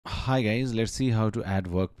Hi guys, let's see how to add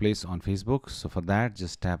workplace on Facebook. So for that,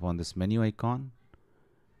 just tap on this menu icon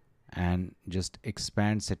and just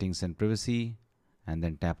expand settings and privacy, and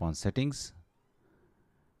then tap on settings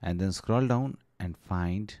and then scroll down and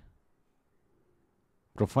find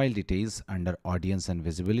profile details under audience and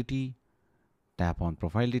visibility. Tap on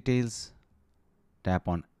profile details, tap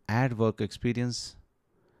on add work experience.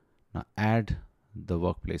 Now add the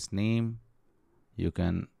workplace name. You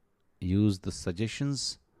can use the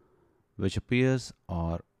suggestions which appears,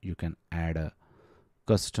 or you can add a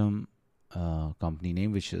custom company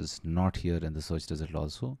name which is not here in the search result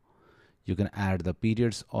also. You can add the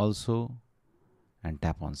periods also and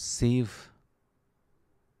tap on save.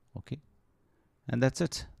 Okay, and that's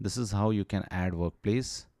it. This is how you can add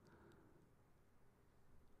workplace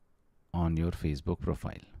on your Facebook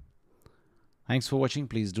profile. Thanks for watching.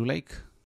 Please do like,